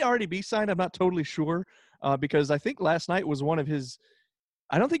 And he may already be signed. I'm not totally sure because I think last night was one of his.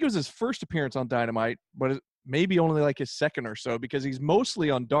 I don't think it was his first appearance on Dynamite, but maybe only like his second or so, because he's mostly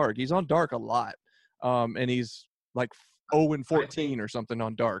on Dark. He's on Dark a lot, and he's like 0-14 or something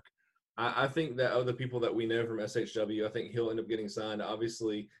on Dark. I think that other people that we know from SHW, I think he'll end up getting signed.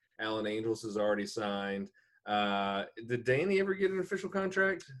 Obviously, Alan Angels is already signed. Did Danny ever get an official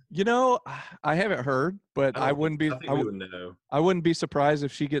contract? You know, I haven't heard, but I wouldn't be. I think we would know. I wouldn't be surprised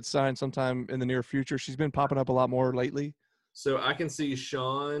if she gets signed sometime in the near future. She's been popping up a lot more lately. So I can see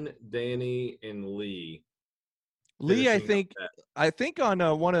Sean, Danny, and Lee. Lee, I finishing up think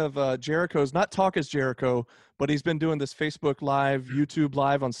on one of Jericho's, not Talk as Jericho, but he's been doing this Facebook Live, YouTube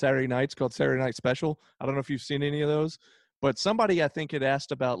Live on Saturday nights called Saturday Night Special. I don't know if you've seen any of those, but somebody I think had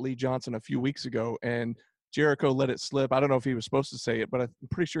asked about Lee Johnson a few weeks ago, and Jericho let it slip. I don't know if he was supposed to say it, but I'm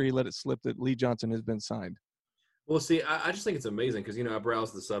pretty sure he let it slip that Lee Johnson has been signed. Well, see, I just think it's amazing because, I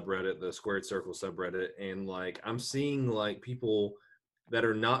browse the subreddit, the Squared Circle subreddit, and, I'm seeing, people that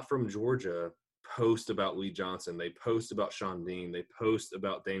are not from Georgia post about Lee Johnson. They post about Sean Dean. They post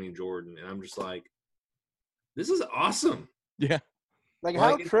about Danny Jordan. And I'm just like, this is awesome. Yeah.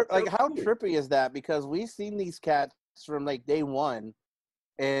 How it's so cool. trippy is that? Because we've seen these cats from day one,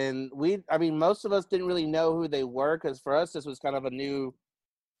 and most of us didn't really know who they were, because for us this was kind of a new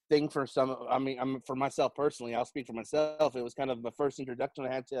thing for some. For myself personally, I'll speak for myself. It was kind of the first introduction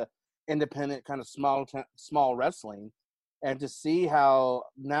I had to independent kind of small wrestling, and to see how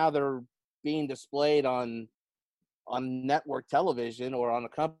now they're being displayed on network television or on a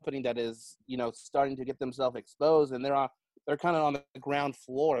company that is starting to get themselves exposed, and they're kind of on the ground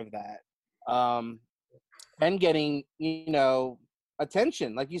floor of that, and getting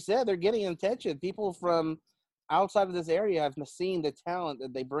attention. Like you said, they're getting attention. People from outside of this area have seen the talent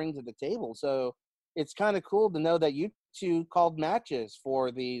that they bring to the table. So it's kind of cool to know that you two called matches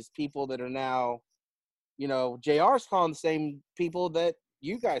for these people that are now, JR's calling the same people that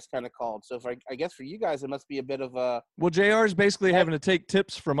you guys kind of called. So I guess for you guys, it must be a bit of a. Well, JR is basically having to take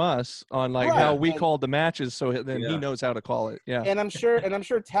tips from us on how we called the matches, so then he knows how to call it. Yeah. And I'm sure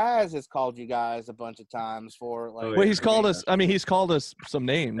Taz has called you guys a bunch of times for Well, he's called us. I mean, he's called us some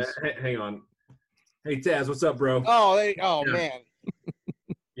names. Hang on. Hey, Taz, what's up, bro? Oh, man.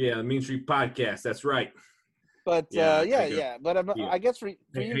 Yeah, Mean Street Podcast. That's right. But Yeah. But I guess for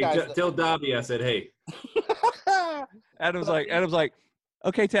you guys, tell Dobby I said, hey. Adam's like,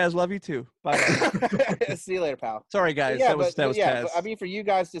 okay, Taz, love you too. Bye. See you later, pal. Sorry, guys. Yeah, that was Taz. but, for you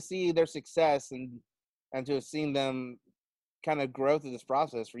guys to see their success and and to have seen them kind of grow through this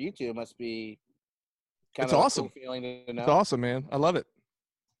process for you two must be kind It's of awesome. a cool feeling to know. It's awesome, man. I love it.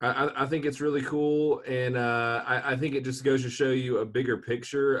 I think it's really cool, and I think it just goes to show you a bigger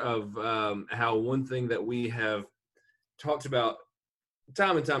picture of how one thing that we have talked about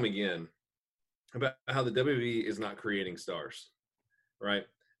time and time again about how the WWE is not creating stars, right?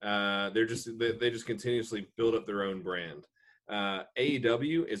 They just continuously build up their own brand.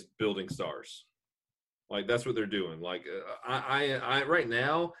 AEW is building stars. Like, that's what they're doing. Like, I right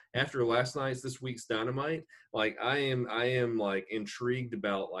now, after this week's Dynamite, like, I am like intrigued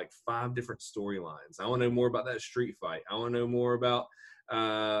about like 5 different storylines. I want to know more about that street fight. I want to know more about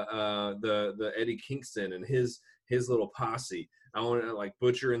the Eddie Kingston and his little posse. I want to like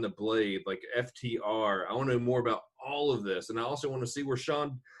Butcher and the Blade, like FTR. I want to know more about all of this, and I also want to see what is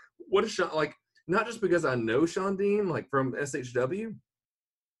Sean like. Not just because I know Sean Dean like from SHW.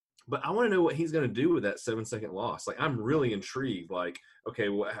 But I want to know what he's going to do with that 7-second loss. Like, I'm really intrigued. Like, okay,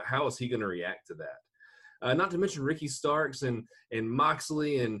 well, how is he going to react to that? Not to mention Ricky Starks and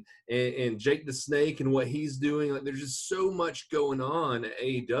Moxley and Jake the Snake and what he's doing. Like, there's just so much going on at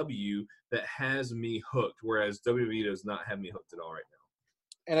AEW that has me hooked, whereas WWE does not have me hooked at all right now.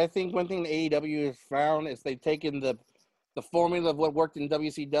 And I think one thing the AEW has found is they've taken the formula of what worked in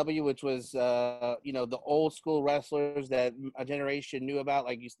WCW, which was, the old school wrestlers that a generation knew about,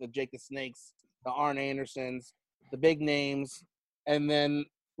 like the Jake the Snakes, the Arn Andersons, the big names, and then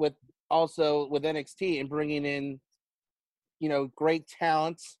with NXT and bringing in, great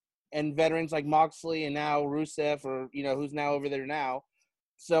talents and veterans like Moxley and now Rusev, or who's now over there now.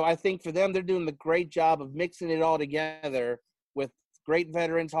 So I think for them, they're doing the great job of mixing it all together with great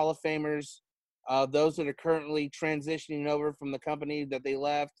veterans, Hall of Famers. Those that are currently transitioning over from the company that they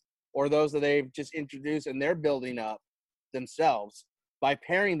left, or those that they've just introduced and they're building up themselves by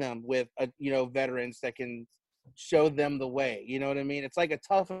pairing them with veterans that can show them the way. You know what I mean? It's like a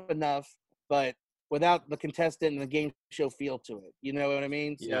Tough Enough, but without the contestant and the game show feel to it. You know what I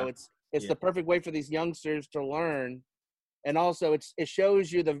mean? Yeah. So it's the perfect way for these youngsters to learn, and also it shows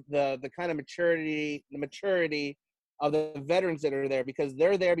you the kind of maturity of the veterans that are there, because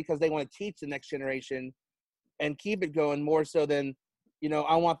they're there because they want to teach the next generation and keep it going more so than,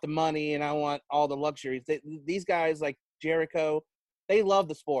 I want the money and I want all the luxuries. These guys like Jericho, they love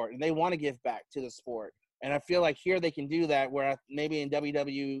the sport and they want to give back to the sport. And I feel like here they can do that, where maybe in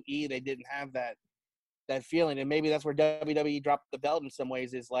WWE they didn't have that feeling. And maybe that's where WWE dropped the belt in some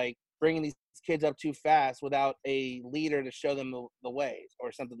ways, is like bringing these kids up too fast without a leader to show them the way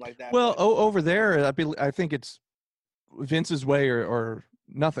or something like that. Well, over there, I think it's Vince's way or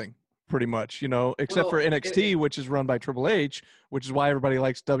nothing, pretty much, except for NXT, which is run by Triple H, which is why everybody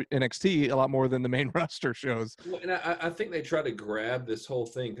likes NXT a lot more than the main roster shows. Well, and I think they try to grab this whole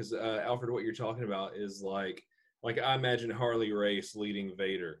thing because, Alfred, what you're talking about is like I imagine Harley Race leading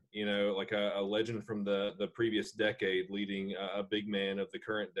Vader, like a legend from the previous decade leading a big man of the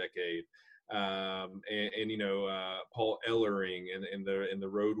current decade. Paul Ellering and the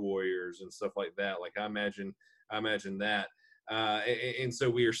Road Warriors and stuff like that. Like I imagine that. And so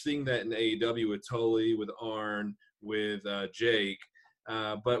we are seeing that in AEW with Tully, with Arn, with Jake.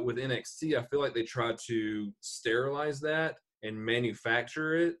 But with NXT, I feel like they try to sterilize that and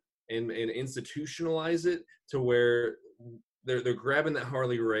manufacture it and institutionalize it to where they're grabbing that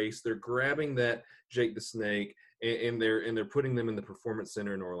Harley Race, they're grabbing that Jake the Snake, and they're putting them in the Performance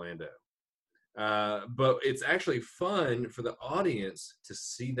Center in Orlando. But it's actually fun for the audience to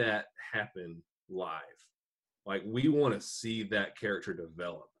see that happen live. Like, we want to see that character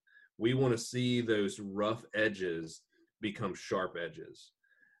develop. We want to see those rough edges become sharp edges.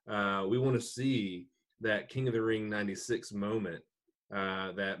 We want to see that King of the Ring 96 moment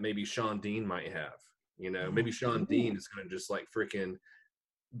that maybe Sean Dean might have. Maybe Sean Dean is going to just like freaking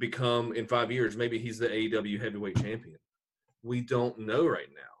become, in 5 years, maybe he's the AEW heavyweight champion. We don't know right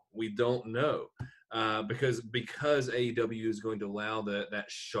now. We don't know because AEW is going to allow that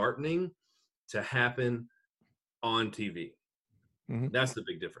sharpening to happen on TV. Mm-hmm. That's the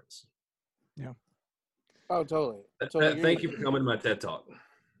big difference. Yeah. Oh, totally. Thank you for coming to my TED Talk.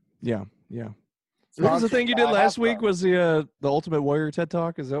 Yeah. What was the thing you did last week? Was the Ultimate Warrior TED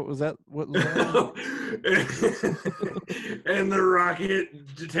Talk? Was that what? And the rocket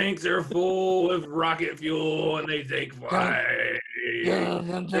tanks are full of rocket fuel, and they take flight.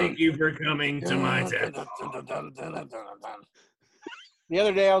 Thank you for coming to my TED Talk. The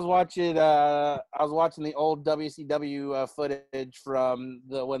other day, I was watching the old WCW footage from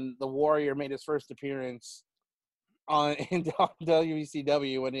when the Warrior made his first appearance on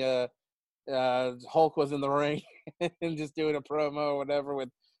WCW when Hulk was in the ring and just doing a promo or whatever with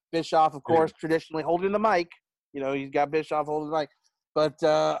Bischoff, of course, traditionally holding the mic. He's got Bischoff holding the mic. But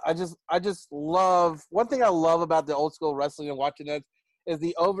I just love – one thing I love about the old school wrestling and watching it is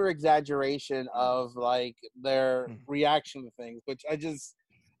the over-exaggeration of, like, their reaction to things, which I just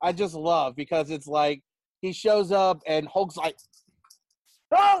love because it's like he shows up and Hulk's like –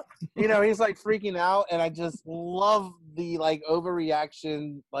 oh! He's like freaking out, and I just love the like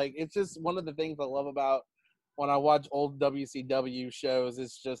overreaction. Like, it's just one of the things I love about when I watch old WCW shows.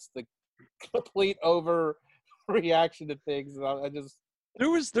 It's just the complete overreaction to things. And I just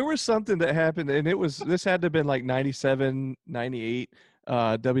there was something that happened, and this had to have been like 97, 98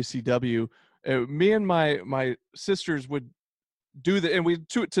 WCW. Me and my sisters would do and we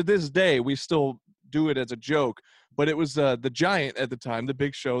to this day we still do it as a joke. But it was the Giant at the time, the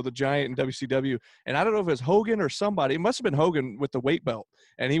Big Show, the Giant in WCW. And I don't know if it was Hogan or somebody. It must have been Hogan with the weight belt.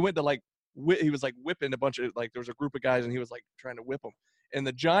 And he went to he was like whipping a bunch of, like, there was a group of guys and he was like trying to whip them. And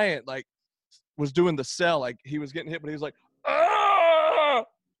the Giant like was doing the sell. Like, he was getting hit, but he was like, ah!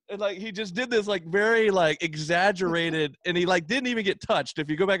 And like, he just did this like very like exaggerated, and he like didn't even get touched. If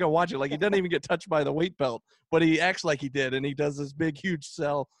you go back and watch it, like, he doesn't even get touched by the weight belt, but he acts like he did. And he does this big, huge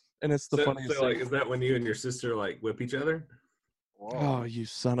sell. And it's the funniest thing. Like, is that when you and your sister like whip each other? Oh, you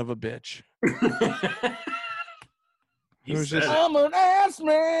son of a bitch! I'm an ass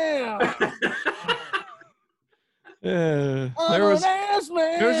man. There was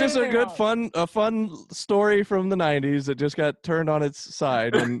just a fun story from the 90s that just got turned on its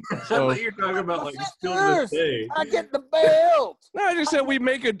side, and so you're talking about like still to this day. I get the belt. No, I just said we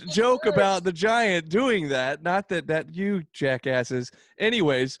make a joke about the Giant doing that, not that you jackasses.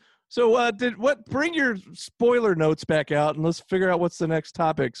 Anyways. So bring your spoiler notes back out, and let's figure out what's the next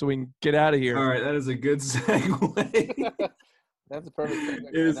topic so we can get out of here. All right, that is a good segue. That's a perfect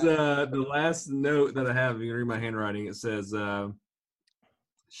segue. Is the last note that I have, you can read my handwriting, it says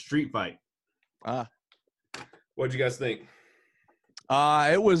street fight. What'd you guys think?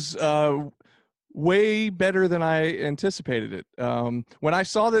 It was way better than I anticipated it. When I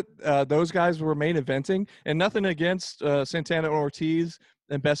saw that those guys were main eventing, and nothing against Santana and Ortiz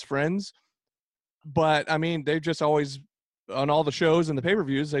and Best Friends, but I mean, they've just always, on all the shows and the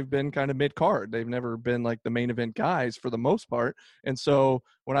pay-per-views, they've been kind of mid-card. They've never been like the main event guys for the most part. And so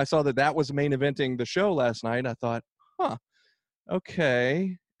when I saw that was main eventing the show last night, I thought,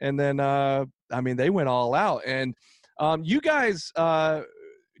 okay. And then I mean, they went all out. And you guys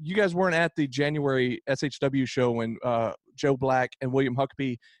weren't at the January SHW show when Joe Black and William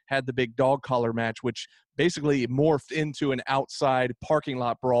Huckabee had the big dog collar match, which basically morphed into an outside parking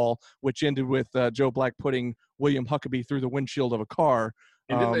lot brawl, which ended with Joe Black putting William Huckabee through the windshield of a car.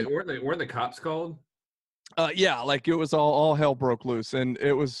 And weren't the cops called? Yeah, like it was all hell broke loose, and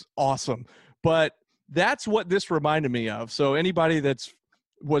it was awesome. But that's what this reminded me of. So anybody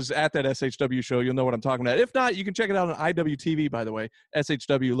was at that SHW show, you'll know what I'm talking about. If not, you can check it out on IWTV, by the way.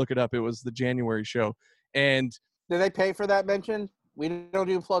 SHW, look it up. It was the January show. And did they pay for that mention? We don't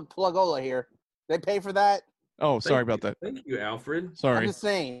do plugola here. They pay for that? Oh, sorry about that. Thank you, Alfred. Sorry. I'm just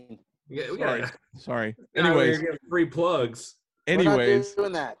saying. Sorry. Anyways. Free plugs. Anyways. We're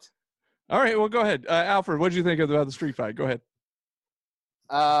not doing that. All right, well, go ahead. Alfred, what did you think about the street fight? Go ahead.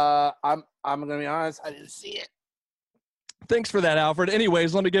 I'm going to be honest. I didn't see it. Thanks for that, Alfred.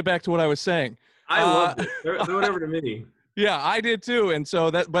 Anyways, let me get back to what I was saying. I loved it. Throw it over to me. Yeah, I did too. And so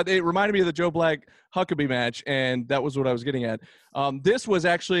but it reminded me of the Joe Black Huckabee match, and that was what I was getting at. This was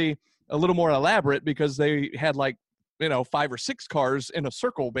actually a little more elaborate because they had 5 or 6 cars in a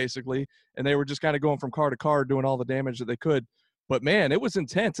circle basically, and they were just kind of going from car to car doing all the damage that they could. But man, it was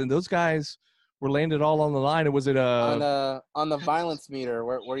intense, and those guys were landed all on the line. And was it on the violence meter?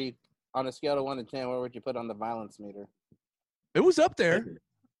 Where you on a scale of 1 to 10? Where would you put on the violence meter? It was up there.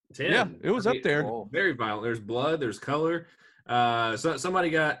 10. Yeah, it was up there. Very violent. There's blood. There's color. So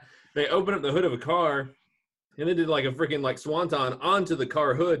they opened up the hood of a car, and they did like a freaking swanton onto the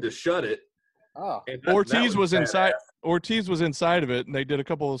car hood to shut it. Oh, Ortiz was inside. Ortiz was inside of it, and they did a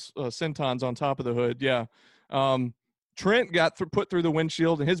couple of sentons on top of the hood. Yeah. Trent got put through the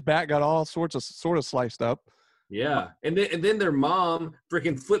windshield, and his back got all sort of sliced up. Yeah, and then their mom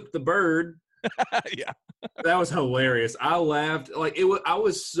freaking flipped the bird. Yeah, that was hilarious. I laughed I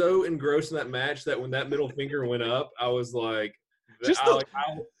was so engrossed in that match that when that middle finger went up, I was like,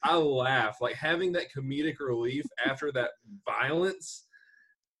 I laughed. Like, having that comedic relief after that violence,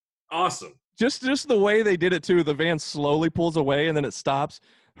 awesome. Just the way they did it too. The van slowly pulls away and then it stops.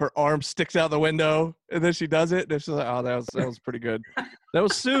 her arm sticks out the window, and then she does it. And she's like, "Oh, that was pretty good." That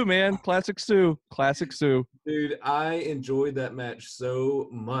was Sue, man. Classic Sue. Classic Sue. Dude, I enjoyed that match so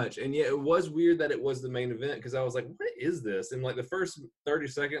much. And yet it was weird that it was the main event because I was like, what is this? And like the first 30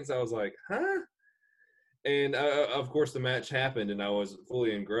 seconds, I was like, huh? And of course the match happened and I was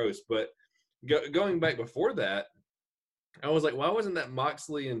fully engrossed. But going back before that, I was like, why wasn't that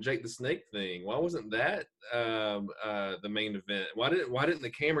Moxley and Jake the Snake thing? Why wasn't that the main event? Why didn't the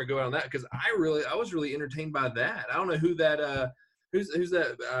camera go out on that? Because I was really entertained by that. I don't know who that who's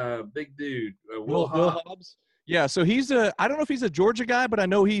that big dude? Will Hobbs. Yeah, so I don't know if he's a Georgia guy, but I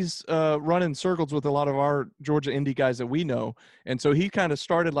know he's running circles with a lot of our Georgia indie guys that we know. And so he kind of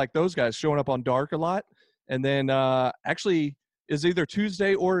started like those guys, showing up on Dark a lot. And then actually is either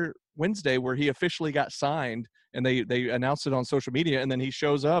Tuesday or Wednesday where he officially got signed, and they announced it on social media. And then he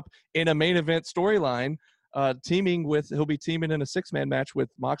shows up in a main event storyline, he'll be teaming in a 6-man match with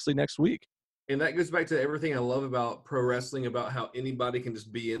Moxley next week. And that goes back to everything I love about pro wrestling, about how anybody can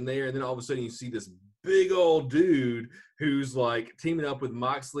just be in there. And then all of a sudden you see this big old dude who's like teaming up with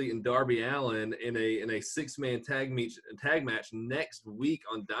Moxley and Darby Allin in a 6-man tag match next week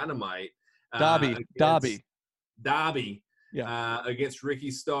on Dynamite. Dobby. Yeah. Against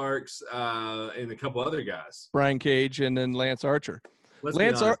Ricky Starks and a couple other guys. Brian Cage and then Lance Archer.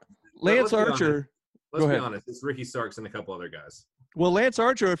 Let's Archer. Let's be honest. It's Ricky Starks and a couple other guys. Well, Lance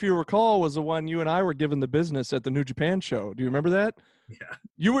Archer, if you recall, was the one you and I were given the business at the New Japan show. Do you remember that? Yeah.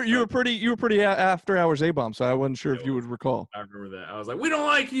 You were pretty after hours A-bomb, so I wasn't sure if you would recall. I remember that. I was like, we don't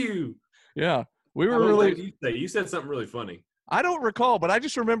like you. Yeah. We were really. You said something really funny. I don't recall, but I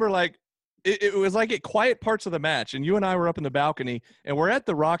just remember like it was like at quiet parts of the match, and you and I were up in the balcony, and we're at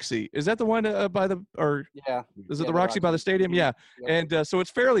the Roxy. Is that the one by the or? Yeah. Is it the Roxy by the stadium? Yeah. And so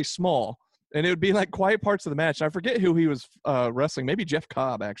it's fairly small. And it would be like quiet parts of the match. I forget who he was wrestling. Maybe Jeff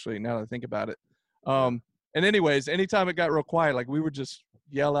Cobb, actually, now that I think about it. And anyways, anytime it got real quiet, like we would just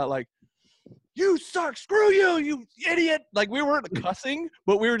yell out like, "You suck! Screw you, you idiot!" Like we weren't cussing,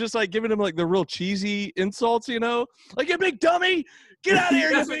 but we were just like giving him like the real cheesy insults, you know? Like, "You big dummy! Get out of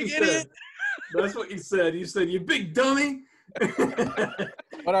here, you big idiot!" That's what you said. You said, "You big dummy!"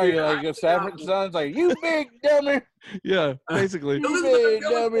 What are you, like your Sanford Sons? Like, "You big dummy!" Yeah, basically. You big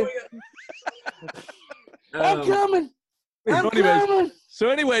dummy! I'm coming. So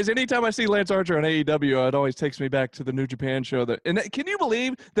anyways, anytime I see Lance Archer on AEW, it always takes me back to the New Japan show. Can you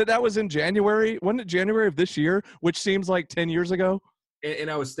believe that was in January? Wasn't it January of this year, which seems like 10 years ago? And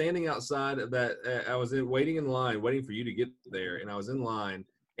I was standing outside of that. I was waiting in line, waiting for you to get there. And I was in line,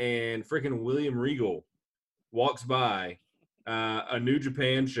 and freaking William Regal walks by a New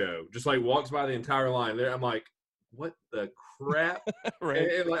Japan show, just like walks by the entire line. There, I'm like, what the crap? Right.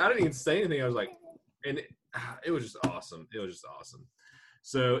 And like, I didn't even say anything. I was like, and it was just awesome. It was just awesome.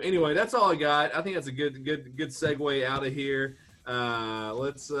 So anyway, that's all I got. I think that's a good segue out of here.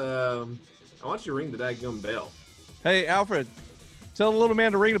 Let's. I want you to ring the daggum bell. Hey, Alfred, tell the little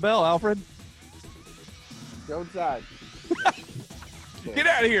man to ring the bell. Alfred, Go inside. Get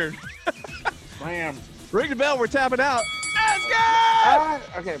out of here. Bam. Ring the bell. We're tapping out. Let's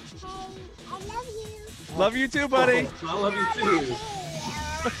go. Okay. I love you. Love you too, buddy. I love you too.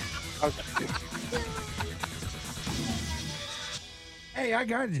 Okay. Hey, I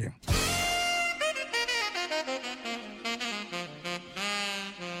got you.